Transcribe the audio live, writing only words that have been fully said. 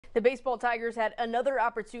The baseball Tigers had another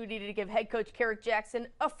opportunity to give head coach Carrick Jackson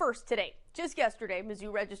a first today. Just yesterday,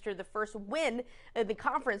 Mizzou registered the first win in the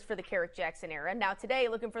conference for the Carrick Jackson era. Now today,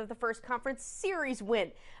 looking for the first conference series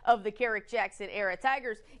win of the Carrick Jackson era.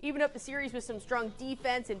 Tigers even up the series with some strong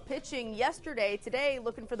defense and pitching yesterday. Today,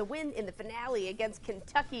 looking for the win in the finale against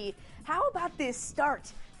Kentucky. How about this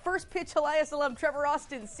start? First pitch Elias alum Trevor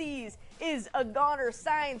Austin sees is a goner,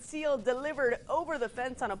 signed, sealed, delivered over the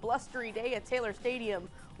fence on a blustery day at Taylor Stadium.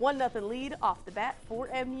 1-0 lead off the bat for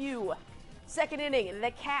MU. Second inning, the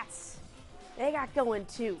Cats, they got going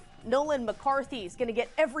too. Nolan McCarthy is going to get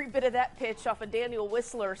every bit of that pitch off of Daniel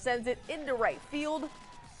Whistler, sends it into right field.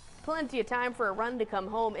 Plenty of time for a run to come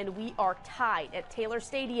home, and we are tied at Taylor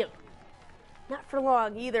Stadium. Not for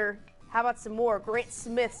long either. How about some more? Grant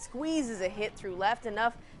Smith squeezes a hit through left,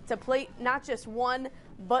 enough to plate not just one,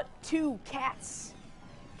 but two Cats.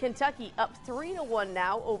 Kentucky up 3-1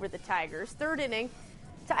 now over the Tigers. Third inning,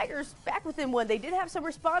 Tigers back within one. They did have some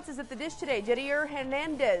responses at the dish today. Jadier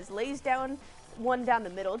Hernandez lays down one down the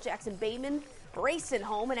middle. Jackson Bateman racing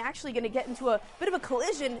home and actually going to get into a bit of a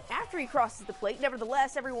collision after he crosses the plate.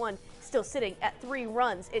 Nevertheless, everyone still sitting at 3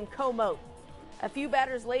 runs in Como. A few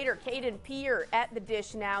batters later, Caden Peer at the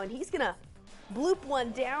dish now, and he's going to bloop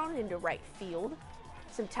one down into right field.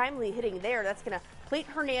 Some timely hitting there. That's going to plate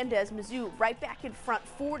Hernandez. Mizzou right back in front,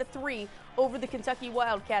 4-3 over the Kentucky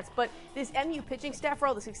Wildcats. But this MU pitching staff, for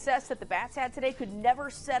all the success that the Bats had today, could never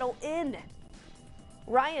settle in.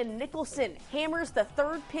 Ryan Nicholson hammers the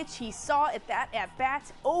third pitch he saw at that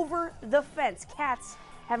at-bat over the fence. Cats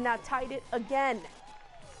have now tied it again.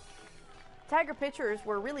 Tiger pitchers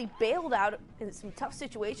were really bailed out in some tough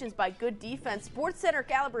situations by good defense. Sports Center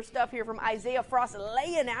caliber stuff here from Isaiah Frost,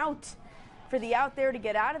 laying out for the out there to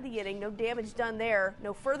get out of the inning. No damage done there,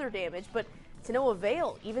 no further damage, but to no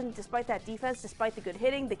avail. Even despite that defense, despite the good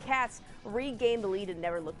hitting, the Cats regained the lead and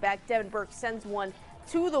never looked back. Devin Burke sends one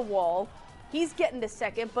to the wall. He's getting to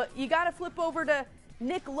second, but you got to flip over to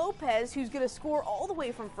Nick Lopez, who's going to score all the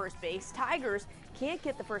way from first base. Tigers can't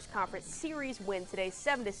get the first conference series win today.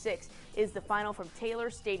 7-6 is the final from Taylor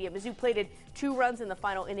Stadium. Mizzou plated 2 runs in the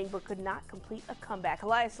final inning, but could not complete a comeback.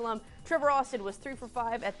 Elias alum Trevor Austin was 3 for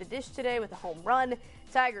 5 at the dish today with a home run.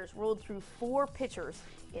 Tigers rolled through 4 pitchers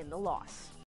in the loss.